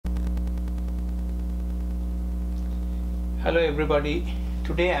Hello everybody,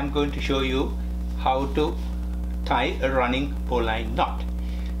 today I'm going to show you how to tie a running bowline knot.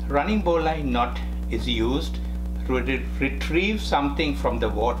 Running bowline knot is used to retrieve something from the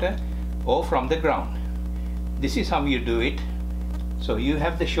water or from the ground. This is how you do it. So you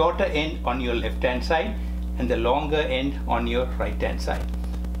have the shorter end on your left hand side and the longer end on your right hand side.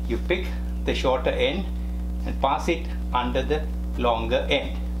 You pick the shorter end and pass it under the longer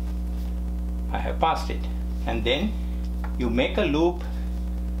end. I have passed it, and then you make a loop,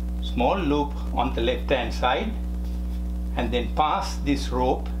 small loop on the left hand side, and then pass this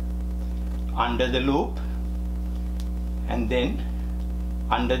rope under the loop and then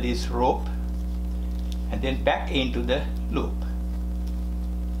under this rope and then back into the loop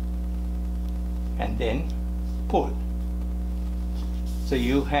and then pull. So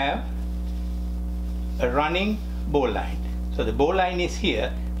you have a running bowline. So the bowline is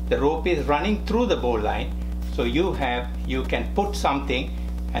here, the rope is running through the bowline. So you can put something,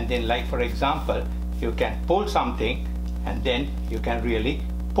 and then, like for example, you can pull something and then you can really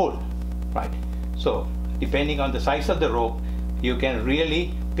pull, right? So depending on the size of the rope, you can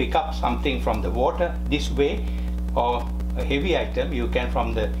really pick up something from the water this way, or a heavy item you can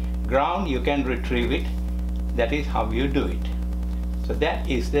from the ground, you can retrieve it. That is how you do it. So that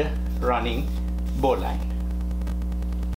is the running bowline.